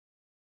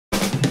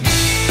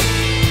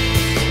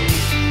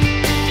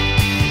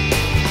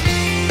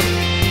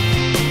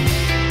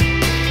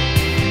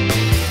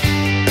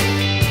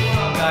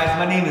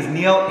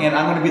Danielle, and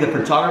I'm going to be the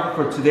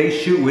photographer for today's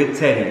shoot with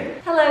Teddy.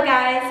 Hello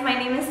guys, my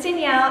name is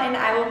Danielle and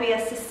I will be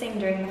assisting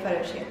during the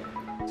photo shoot.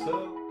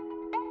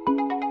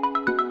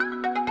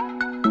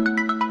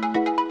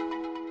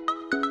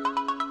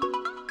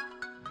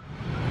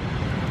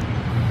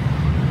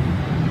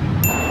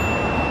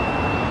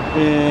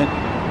 And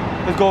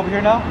let's go over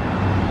here now.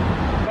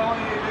 All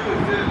you need to do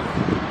is this.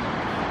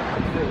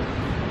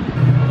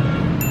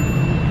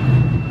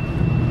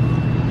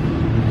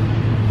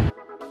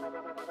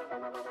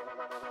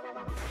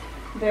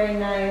 Very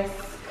nice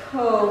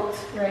coat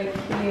right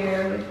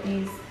here with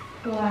these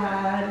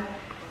plaid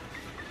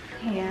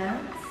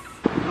pants.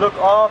 Look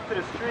off to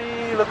the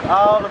street, look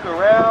out, look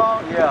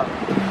around, yeah.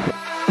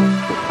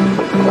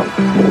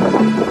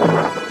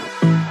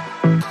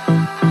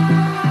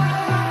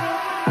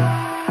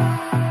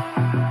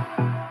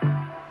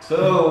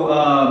 So,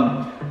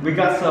 we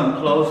got some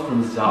clothes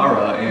from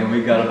Zara and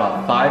we got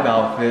about 5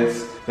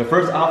 outfits. The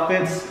first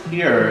outfits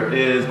here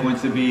is going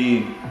to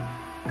be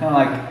kind of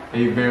like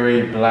a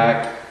very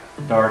black,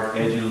 dark,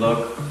 edgy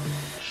look.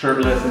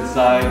 Shirtless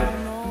inside.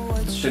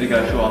 Shit, you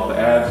gotta show off the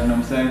abs, you know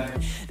what I'm saying?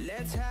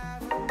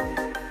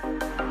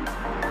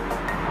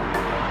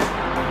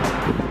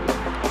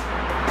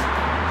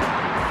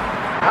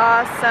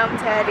 Awesome,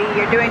 Teddy.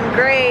 You're doing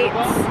great.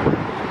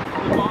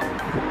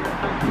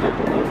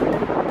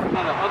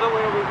 Now the other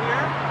way over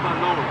here, but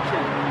lower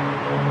chin.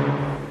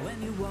 When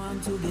you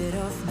want to get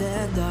off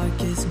that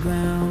darkest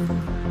ground,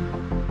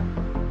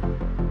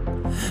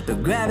 the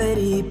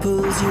gravity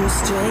pulls you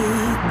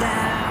straight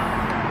down.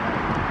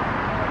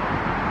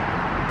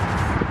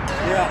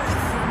 Yeah.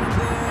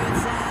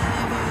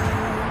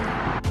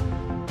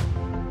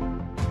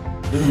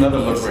 There's another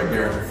look right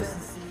here.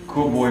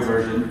 Cool boy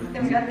version.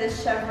 Then we got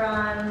this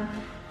chevron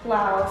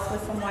blouse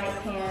with some white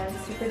pants,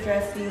 super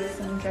dressy with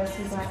some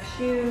dressy black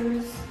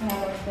shoes. And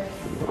I like this.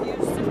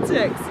 Houston,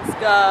 Texas,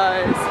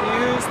 guys.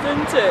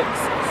 Houston,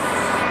 Texas.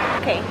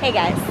 Okay, hey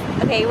guys.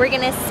 Okay, we're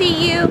gonna see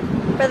you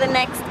for the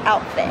next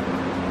outfit.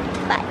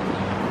 Bye.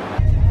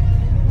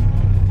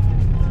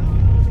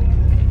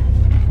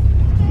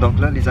 Donc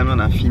là les amis, on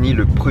a fini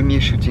le premier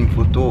shooting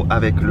photo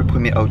avec le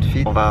premier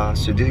outfit. On va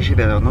se diriger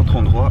vers un autre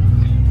endroit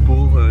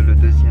pour le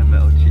deuxième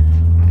outfit.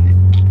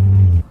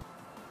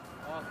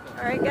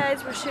 Alright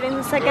guys, we're shooting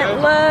the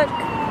second look.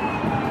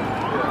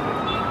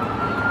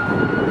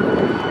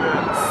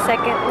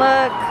 Second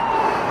look.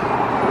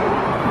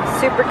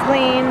 Super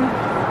clean.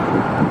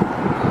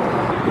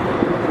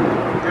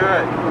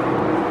 Good.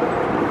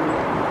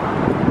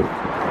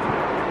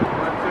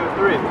 1, 2,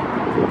 3.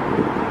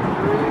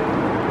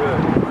 Good.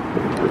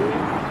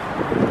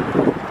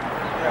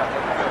 Yeah,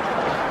 that's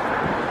good.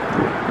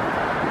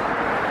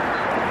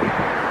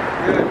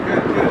 Good,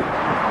 good, good.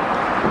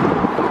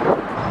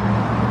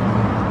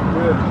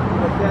 Good.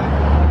 Like that.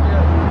 Like that.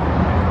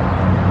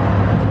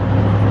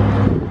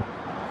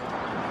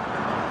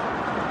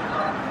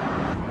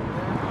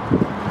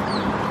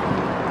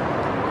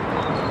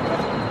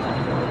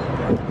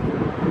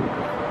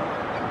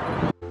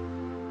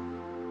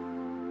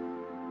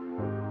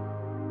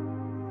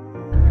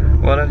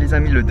 Voilà les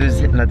amis,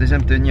 la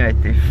deuxième tenue a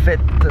été faite,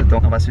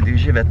 donc on va se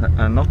diriger vers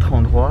un autre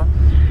endroit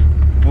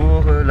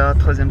pour la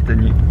troisième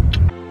tenue.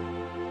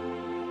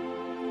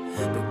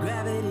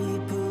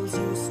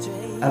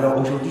 Alors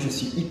aujourd'hui je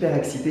suis hyper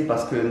excité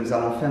parce que nous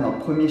allons faire notre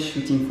premier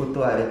shooting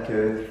photo avec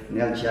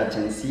Nealgia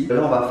Agency.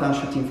 Là on va faire un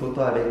shooting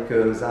photo avec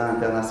Zara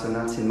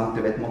International, c'est une marque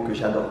de vêtements que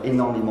j'adore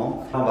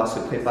énormément. On va se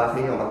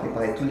préparer, on va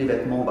préparer tous les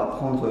vêtements, on va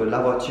prendre la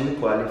voiture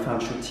pour aller faire un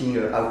shooting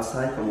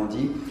outside comme on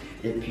dit.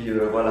 Et puis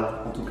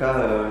voilà, en tout cas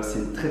c'est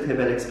une très très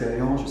belle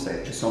expérience,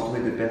 je suis entouré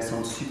de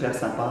personnes super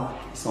sympas,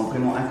 ils sont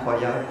vraiment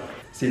incroyables.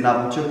 C'est une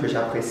aventure que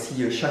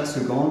j'apprécie chaque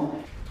seconde.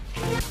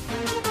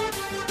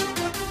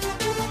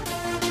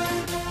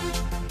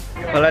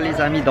 Voilà les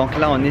amis, donc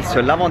là on est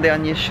sur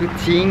l'avant-dernier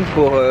shooting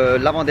pour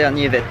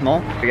l'avant-dernier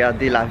vêtement.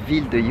 Regardez la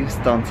ville de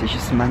Houston, c'est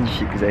juste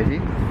magnifique, vous avez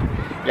vu?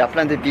 Il y a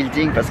plein de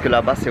buildings parce que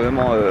là-bas c'est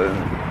vraiment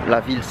la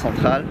ville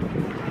centrale.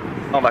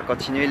 On va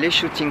continuer les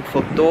shootings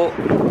photos.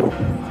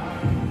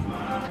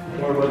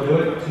 Or we'll do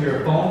it to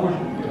your phone.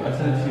 I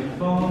send it to your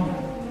phone.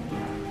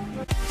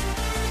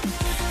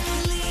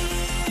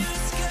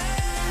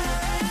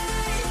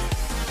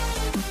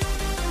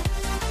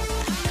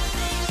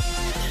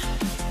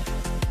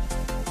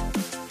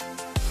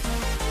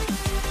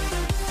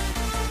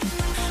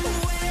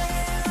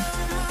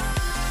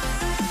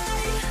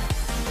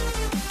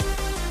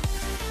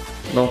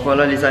 Donc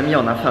voilà les amis,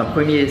 on a fait un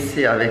premier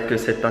essai avec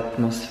cette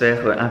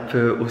atmosphère un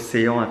peu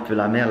océan, un peu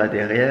la mer là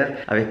derrière,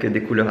 avec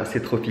des couleurs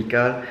assez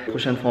tropicales. La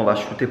prochaine fois on va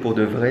shooter pour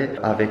de vrai,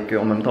 avec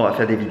en même temps on va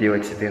faire des vidéos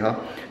etc.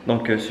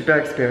 Donc super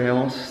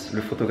expérience,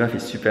 le photographe est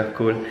super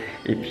cool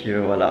et puis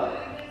voilà,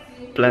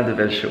 plein de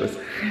belles choses.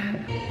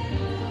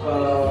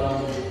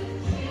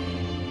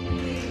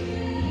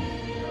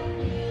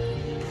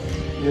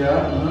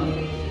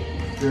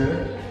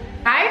 Good.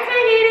 Hi,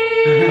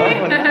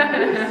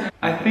 Tahiti!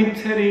 I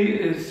think Teddy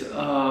is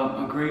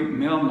a great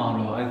male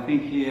model. I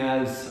think he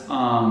has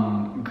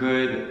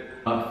good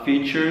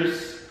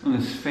features on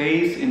his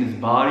face, in his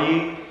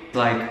body.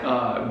 like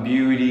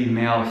beauty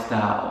male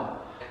style.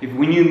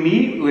 When you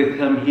meet with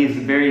him, he's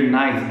very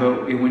nice,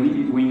 but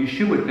when you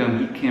shoot with him,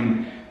 he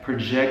can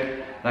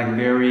project like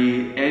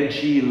very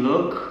edgy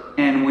look.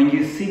 And when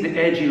you see the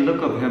edgy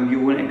look of him, you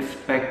wouldn't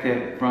expect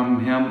it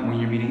from him when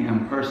you're meeting him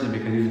in person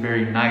because he's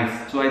very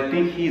nice. So I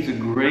think he's a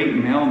great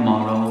male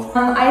model.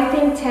 I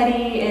think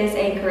Teddy is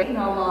a great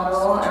male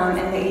model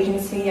in the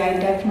agency. I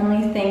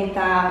definitely think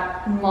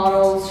that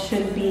models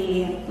should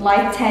be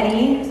like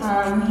Teddy.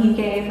 He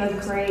gave a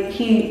great,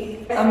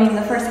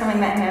 the first time I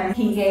met him,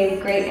 he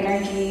gave great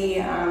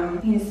energy.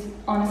 He's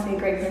honestly a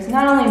great person.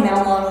 Not only a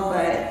male model,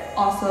 but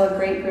also a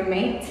great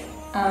roommate.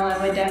 I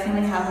would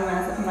definitely have him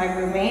as my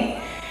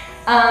roommate.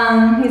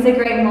 He's a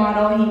great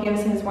model. He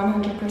gives his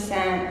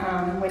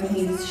 100% when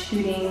he's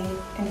shooting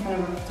in front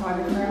of a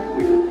photographer.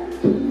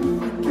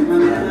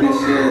 This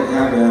shit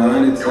happened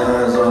 100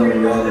 times on the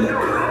road,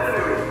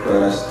 but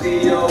I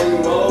still